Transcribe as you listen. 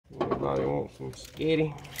Somebody wants some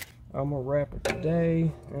skitty. I'm a rapper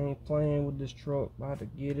today. I ain't playing with this truck. About to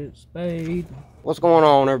get it spayed. What's going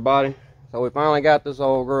on, everybody? So we finally got this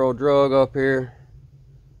old girl drug up here.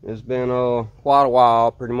 It's been quite a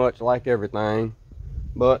while, pretty much like everything.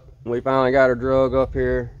 But we finally got her drug up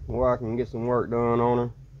here where I can get some work done on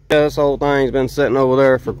her. Yeah, this whole thing's been sitting over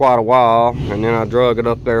there for quite a while, and then I drug it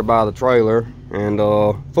up there by the trailer and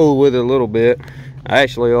fooled with it a little bit. I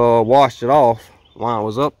actually washed it off while I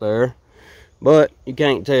was up there, but you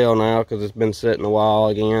can't tell now because it's been sitting a while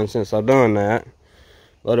again since I've done that.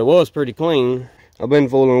 But it was pretty clean. I've been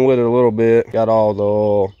fooling with it a little bit. Got all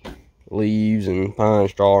the leaves and pine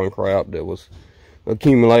straw and crap that was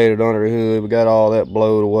accumulated under the hood. We got all that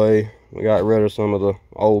blowed away. We got rid of some of the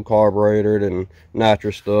old carburetor and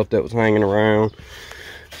nitrous stuff that was hanging around.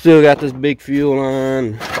 Still got this big fuel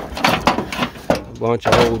line, a bunch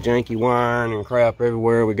of old janky wiring and crap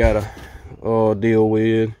everywhere we gotta deal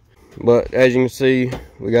with. But as you can see,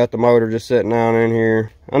 we got the motor just sitting down in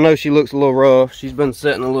here. I know she looks a little rough. She's been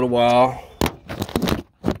sitting a little while.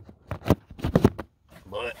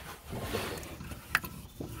 But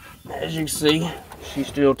as you can see, she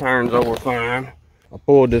still turns over fine. I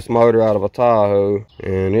pulled this motor out of a Tahoe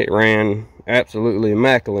and it ran absolutely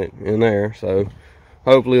immaculate in there. So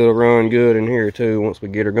hopefully it'll run good in here too once we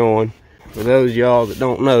get her going. For those of y'all that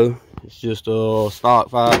don't know, it's just a stock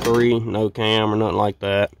 5.3, no cam or nothing like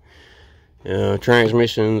that.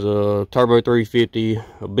 Transmission's a turbo 350,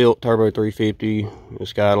 a built turbo 350.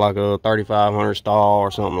 It's got like a 3500 stall or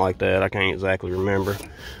something like that. I can't exactly remember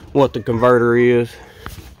what the converter is.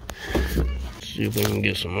 See if we can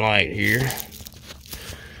get some light here.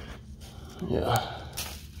 Yeah,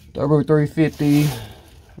 turbo 350.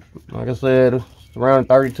 Like I said, it's around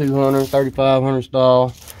 3200, 3500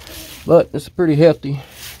 stall, but it's a pretty hefty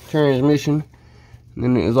transmission. And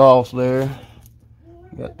then the exhaust there.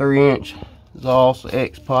 Got 3-inch exhaust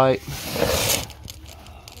X pipe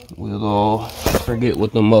with I forget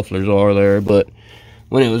what the mufflers are there, but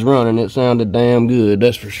when it was running it sounded damn good,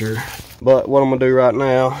 that's for sure. But what I'm gonna do right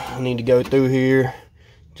now, I need to go through here,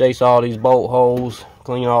 chase all these bolt holes,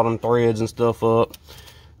 clean all them threads and stuff up.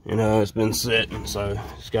 You know, it's been sitting, so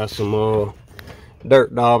it's got some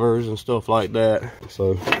dirt daubers and stuff like that.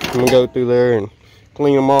 So I'm gonna go through there and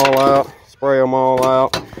clean them all out, spray them all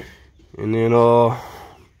out, and then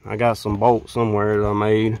I got some bolts somewhere that I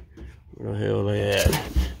made. Where the hell are they at?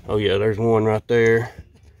 Oh yeah, there's one right there.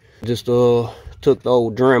 Just took the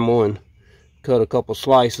old Dremel and cut a couple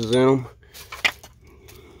slices in them.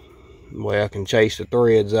 That way I can chase the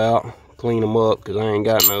threads out, clean them up, because I ain't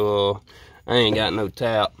got no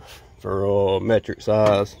tap for metric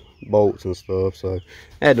size bolts and stuff, so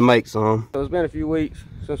I had to make some. So it's been a few weeks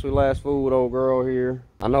since we last fooled with old girl here.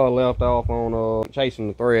 I know I left off on chasing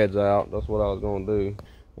the threads out. That's what I was gonna do.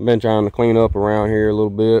 I've been trying to clean up around here a little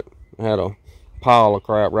bit. I had a pile of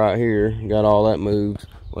crap right here, got all that moved.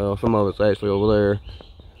 Well, some of it's actually over there.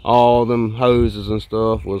 All them hoses and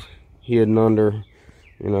stuff was hidden under,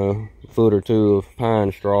 you know, a foot or two of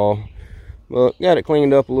pine straw. But got it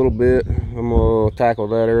cleaned up a little bit. I'm gonna tackle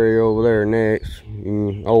that area over there next.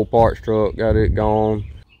 Old parts truck, got it gone.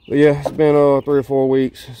 But yeah, it's been 3 or 4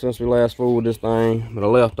 weeks since we last fooled with this thing. But I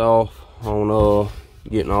left off on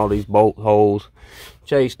getting all these bolt holes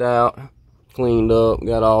chased out, cleaned up,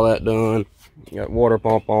 got all that done. Got water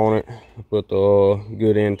pump on it. I put the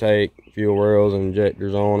good intake, fuel rails and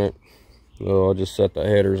injectors on it. I just set the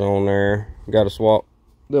headers on there. Got to swap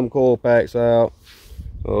them coil packs out.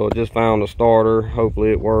 Just found a starter.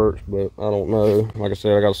 Hopefully it works, but I don't know. Like I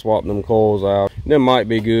said, I got to swap them coils out. Them might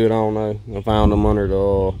be good, I don't know. I found them under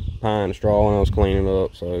the pine straw when I was cleaning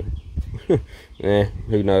up, so yeah,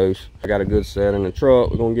 who knows. I got a good set in the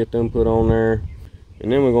truck. We're gonna get them put on there,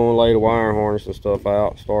 and then we're gonna lay the wiring harness and stuff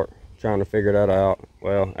out, start trying to figure that out.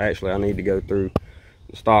 Well, actually I need to go through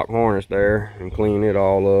the stock harness there and clean it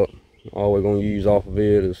all up. All we're gonna use off of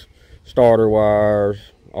it is starter wires,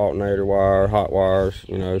 alternator wire, hot wires,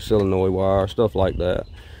 you know, solenoid wire, stuff like that.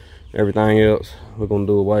 Everything else, we're gonna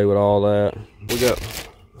do away with all that. We got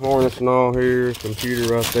harness and all here,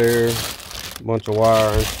 computer right there, a bunch of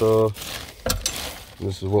wire and stuff.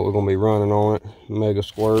 This is what we're gonna be running on it,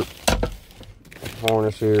 megasquirt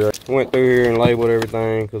harness here. Went through here and labeled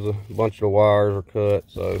everything because a bunch of the wires are cut,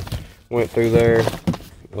 so went through there,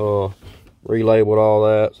 relabeled all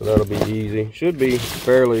that, so that'll be easy. Should be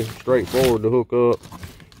fairly straightforward to hook up.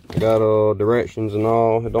 Got directions and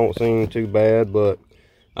all. It don't seem too bad, but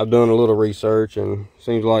I've done a little research and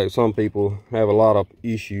seems like some people have a lot of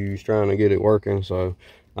issues trying to get it working, so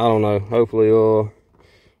I don't know. Hopefully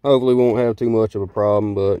we won't have too much of a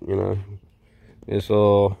problem, but you know, it's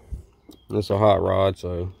a hot rod,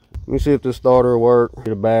 so me see if this starter will work.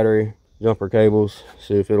 Get a battery, jumper cables,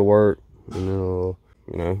 see if it'll work, and then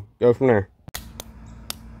you know, go from there.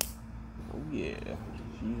 Oh yeah,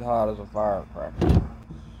 she's hot as a firecracker. Let's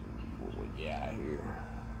see what we got here.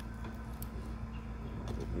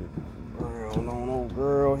 Brown on old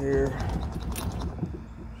girl here.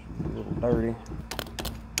 She's a little dirty.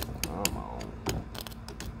 Come on.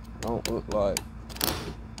 Don't look like.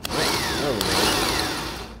 There we go.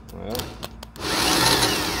 Well,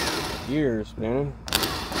 gears spinning.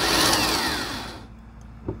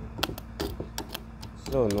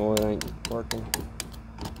 Still annoyed it ain't working.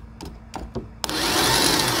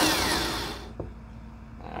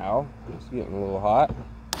 Ow, it's getting a little hot.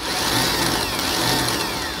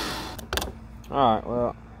 Alright,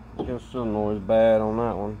 well, I guess solenoid's bad on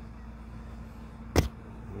that one.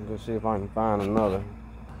 Let's see if I can find another.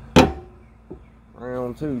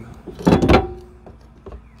 Round 2.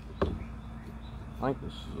 I think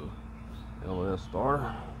this is a LS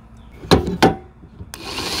starter.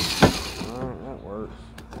 Alright, that works.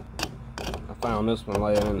 I found this one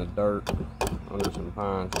laying in the dirt under some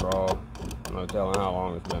pine straw. No telling how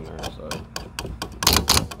long it's been there, so.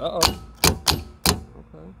 Uh-oh.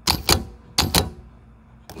 Okay.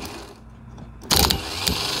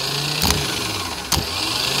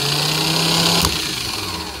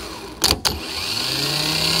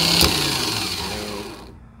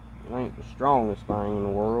 It ain't the strongest thing in the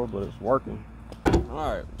world, but it's working.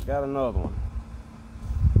 Alright, got another one.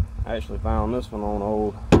 I actually found this one on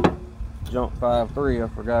old Jump 5.3. I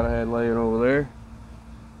forgot I had laying over there.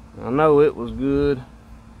 I know it was good.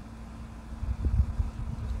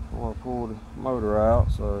 I want to pull the motor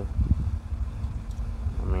out, so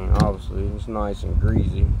I mean, obviously it's nice and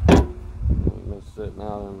greasy. It's been sitting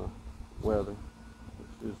out in the weather. It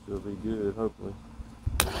should still be good, hopefully.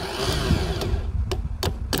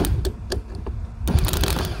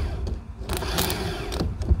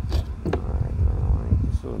 Alright, now ain't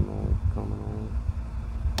the solenoid coming on.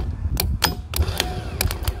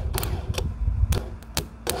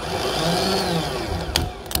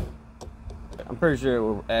 I'm pretty sure it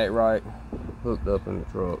will act right hooked up in the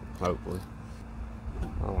truck, hopefully.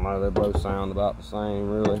 I don't know, they both sound about the same,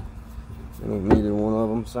 really. I think neither one of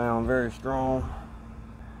them sound very strong.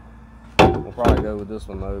 We'll probably go with this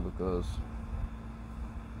one though, because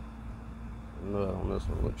the nut on this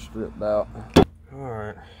one looks stripped out.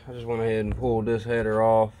 Alright, I just went ahead and pulled this header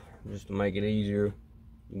off just to make it easier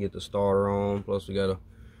to get the starter on. Plus we got a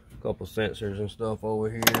couple sensors and stuff over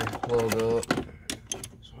here plug up.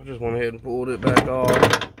 So I just went ahead and pulled it back off.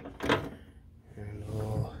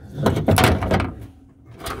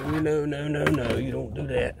 And no, you don't do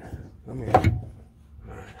that. Come here.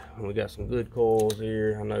 Alright, we got some good coils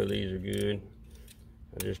here. I know these are good.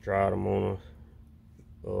 I just tried them on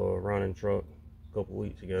a running truck a couple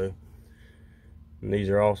weeks ago. And these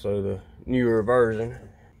are also the newer version.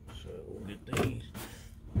 So we'll get these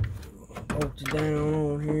bolted down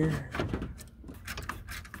on here.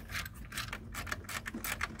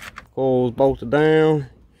 Coils bolted down.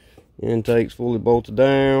 Intake's fully bolted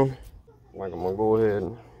down. Like, I'm gonna go ahead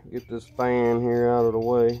and get this fan here out of the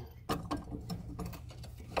way.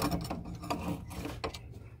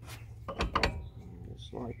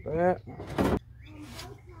 Just like that.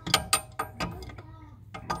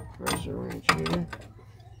 Pressure wrench here.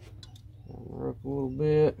 Tighten her up a little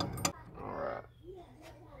bit. Alright.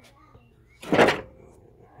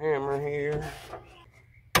 Hammer here.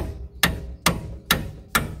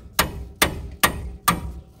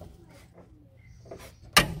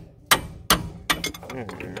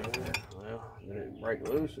 Well, did it break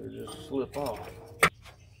loose or just slip off?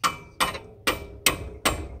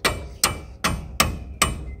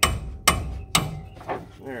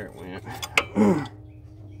 There it went.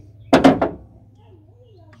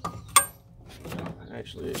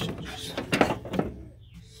 Actually, it should just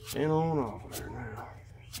spin on off there now.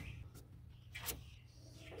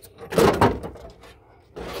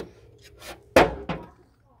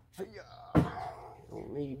 Don't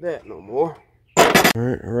need that no more.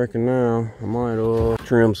 Alright, I reckon now I might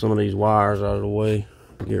trim some of these wires out of the way.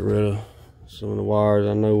 Get rid of some of the wires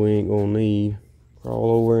I know we ain't gonna need.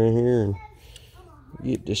 Crawl over in here and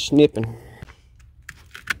get to snipping.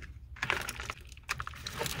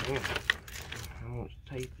 How much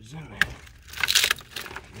tape is in there?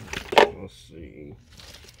 Let's see.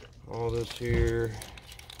 All this here,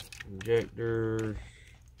 injectors,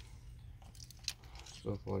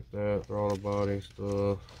 stuff like that, throttle body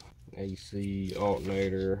stuff. AC,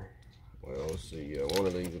 alternator. Well, let's see, one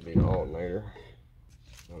of these would be the alternator.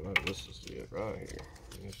 I know this is it right here.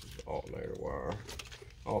 This is the alternator wire.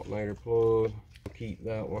 Alternator plug. Keep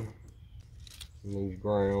that one. And these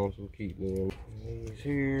grounds, we'll keep them. These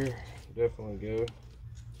here, definitely go.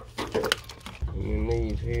 And then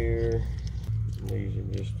these here, these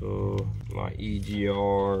are just like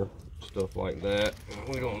EGR, stuff like that.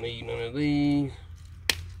 We don't need none of these.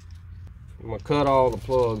 I'm gonna cut all the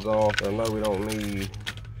plugs off. I know we don't need.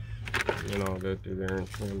 Then I'll go through there and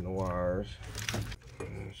trim the wires.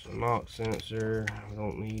 There's a knock sensor. We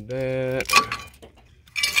don't need that.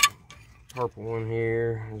 Purple one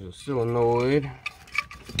here is a solenoid.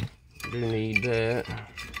 Do need that.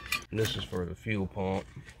 This is for the fuel pump.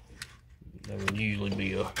 There would usually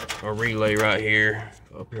be a relay right here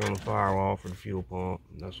up here on the firewall for the fuel pump.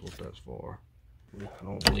 That's what that's for. I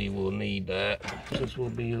don't believe we'll need that. This will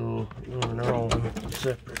be running our own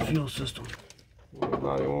separate fuel system.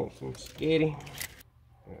 Anybody want some skitty?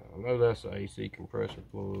 Yeah, I know that's the AC compressor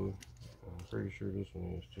plug. I'm pretty sure this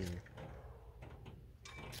one is too.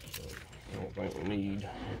 So I don't think we need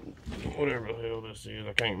whatever the hell this is.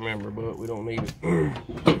 I can't remember, but we don't need it.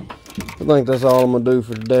 I think that's all I'm gonna do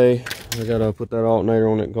for today. I gotta put that alternator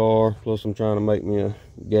on that car. Plus I'm trying to make me a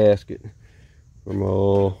gasket for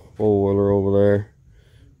my four-wheeler over there.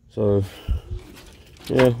 So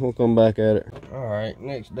yeah, we'll come back at it. All right,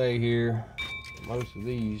 next day here. Most of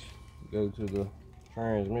these go to the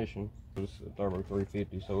transmission. This is a turbo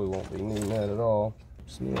 350, so we won't be needing that at all.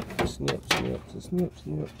 Snip, snip, snip, snip,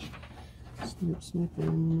 snip. Snip,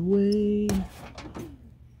 snipping away.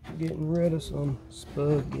 Getting rid of some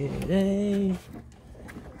spaghetti.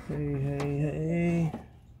 Hey, hey, hey.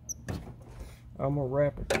 I'm a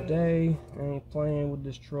rapper today. I ain't playing with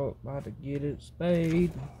this truck. About to get it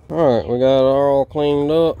spayed. Alright, we got it all cleaned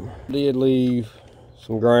up. Did leave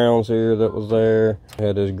some grounds here that was there.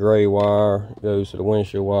 Had this gray wire. It goes to the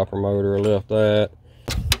windshield wiper motor. I left that.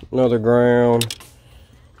 Another ground.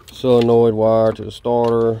 Solenoid wire to the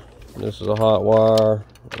starter. This is a hot wire.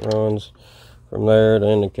 It runs from there to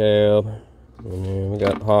in the cab. And then we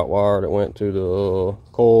got the hot wire that went to the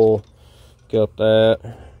coil. Kept that.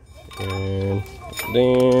 And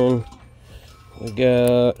then we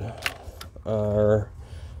got our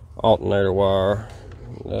alternator wire.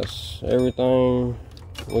 That's everything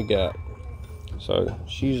we got. So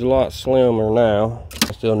she's a lot slimmer now.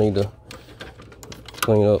 I still need to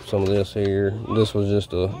clean up some of this here. This was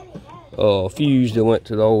just a fuse that went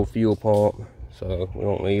to the old fuel pump, so we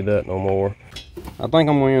don't need that no more. I think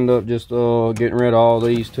I'm gonna end up just getting rid of all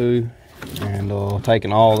these two and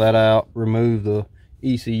taking all that out, remove the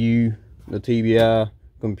ECU, the TBI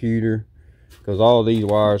computer, because all these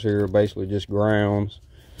wires here are basically just grounds.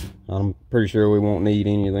 I'm pretty sure we won't need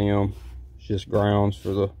any of them. It's just grounds for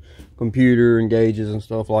the computer and gauges and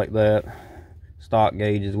stuff like that. Stock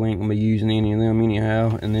gauges, we ain't gonna be using any of them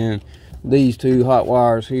anyhow. And then these two hot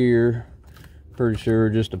wires here, pretty sure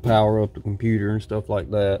just to power up the computer and stuff like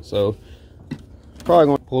that. So probably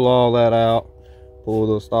gonna pull all that out,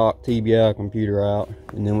 pull the stock TBI computer out,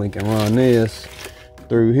 and then we can run this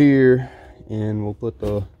through here, and we'll put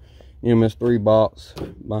the MS3 box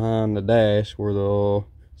behind the dash where the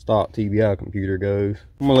stock TBI computer goes.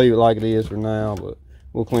 I'm gonna leave it like it is for now, but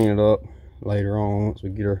we'll clean it up later on once we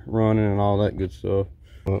get her running and all that good stuff.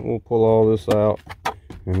 But we'll pull all this out,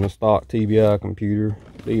 and the stock TBI computer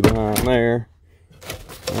be behind there.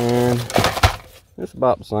 And it's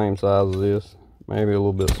about the same size as this, maybe a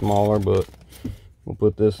little bit smaller, but we'll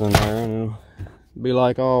put this in there and it'll be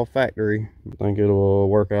like all factory. I think it'll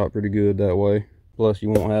work out pretty good that way. Plus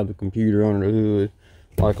you won't have the computer under the hood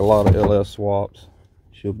like a lot of LS swaps.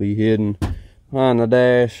 She'll be hidden behind the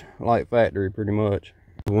dash like factory pretty much.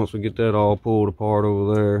 Once we get that all pulled apart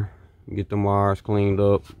over there, get them wires cleaned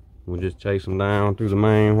up, we'll just chase them down through the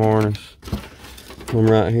main harness. Come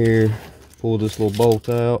right here, pull this little bolt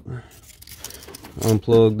out,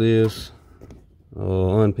 unplug this,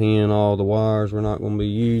 unpin all the wires we're not going to be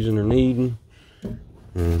using or needing,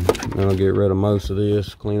 and then I'll get rid of most of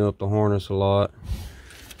this, clean up the harness a lot,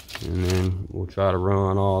 and then we'll try to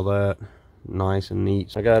run all that nice and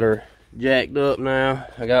neat. I got her jacked up now.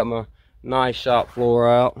 I got my nice shop floor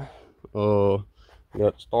out. Got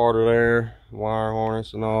the starter there, wire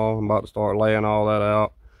harness and all. I'm about to start laying all that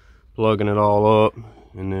out, plugging it all up,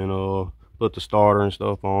 and then put the starter and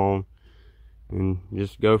stuff on and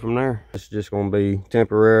just go from there. It's just gonna be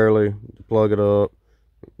temporarily to plug it up,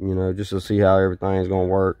 you know, just to see how everything's gonna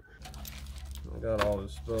work. I got all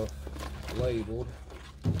this stuff labeled.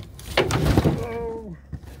 Oh.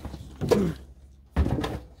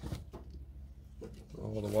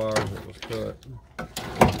 All the wires that was cut,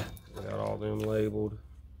 I got all them labeled,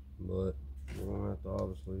 but we're gonna have to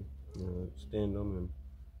obviously, you know, extend them and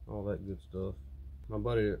all that good stuff. My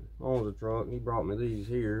buddy that owns the truck, he brought me these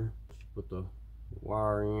here. Put the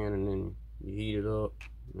wire in and then You heat it up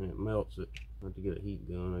and it melts it. I have to get a heat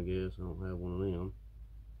gun, I guess. I don't have one of them.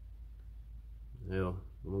 Hell,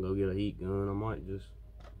 I'm gonna go get a heat gun. I might just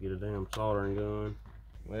get a damn soldering gun.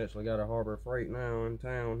 We actually got a Harbor Freight now in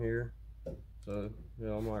town here, so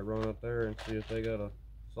yeah, I might run up there and see if they got a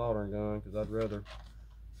soldering gun, because I'd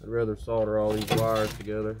rather solder all these wires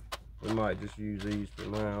together. We might just use these for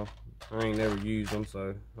now. I ain't never used them,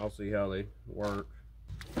 so I'll see how they work.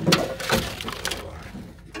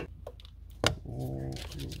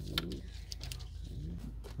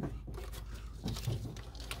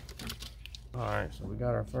 Alright, so we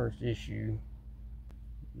got our first issue.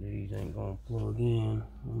 These ain't gonna plug in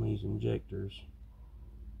on these injectors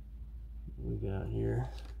we got here.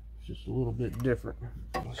 It's just a little bit different.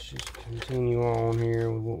 Let's just continue on here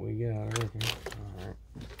with what we got, I reckon. Alright.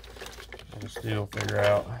 I can still figure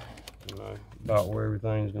out, you know, about where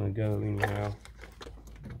everything's gonna go anyhow.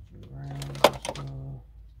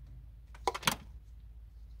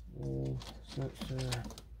 Sensor.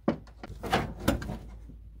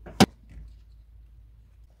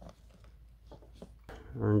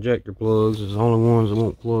 Our injector plugs is the only ones that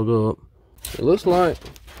won't plug up. It looks like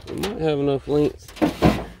we might have enough length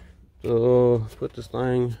to put this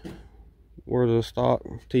thing where the stock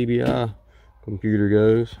TBI computer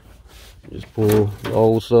goes. Just pull the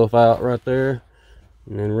old stuff out right there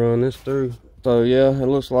and then run this through. So yeah, it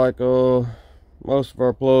looks like most of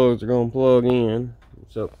our plugs are gonna plug in,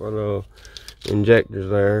 except for the injectors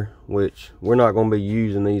there, which we're not gonna be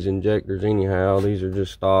using these injectors anyhow. These are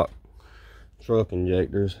just stock truck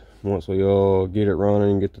injectors. Once we get it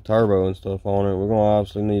running and get the turbo and stuff on it, we're gonna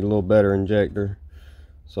obviously need a little better injector.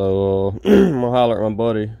 So I'm gonna holler at my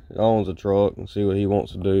buddy that owns a truck and see what he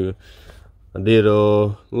wants to do. I did a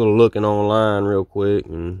little looking online real quick,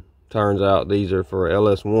 and turns out these are for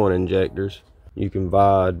LS1 injectors. You can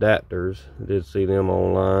buy adapters. I did see them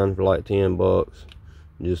online for like 10 bucks.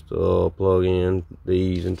 Just to plug in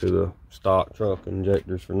these into the stock truck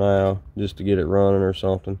injectors for now, just to get it running or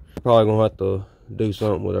something. Probably gonna have to do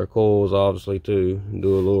something with our coils obviously too,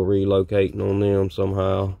 do a little relocating on them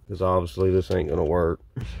somehow, because obviously this ain't gonna work.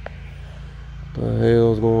 What the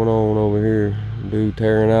hell's going on over here? Dude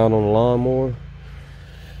tearing out on the lawnmower.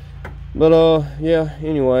 But yeah,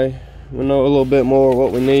 anyway, we know a little bit more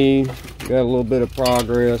what we need. Got a little bit of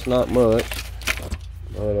progress, not much,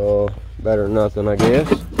 but better than nothing, I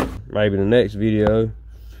guess. Maybe the next video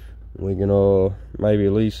we can maybe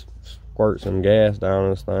at least squirt some gas down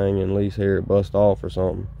this thing and at least hear it bust off or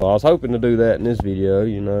something. Well, I was hoping to do that in this video,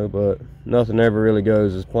 you know, but nothing ever really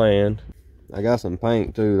goes as planned. I got some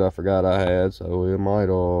paint too that I forgot I had, so we might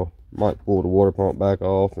pull the water pump back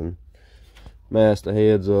off and mask the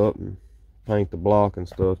heads up and paint the block and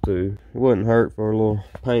stuff too. It wouldn't hurt for a little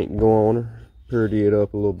paint to go on her, pretty it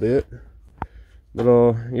up a little bit. But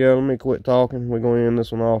yeah, let me quit talking. We're gonna end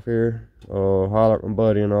this one off here. Holler at my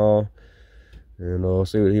buddy and all, and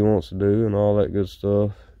see what he wants to do and all that good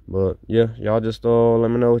stuff. But yeah, y'all just let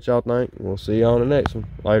me know what y'all think. We'll see y'all on the next one.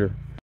 Later.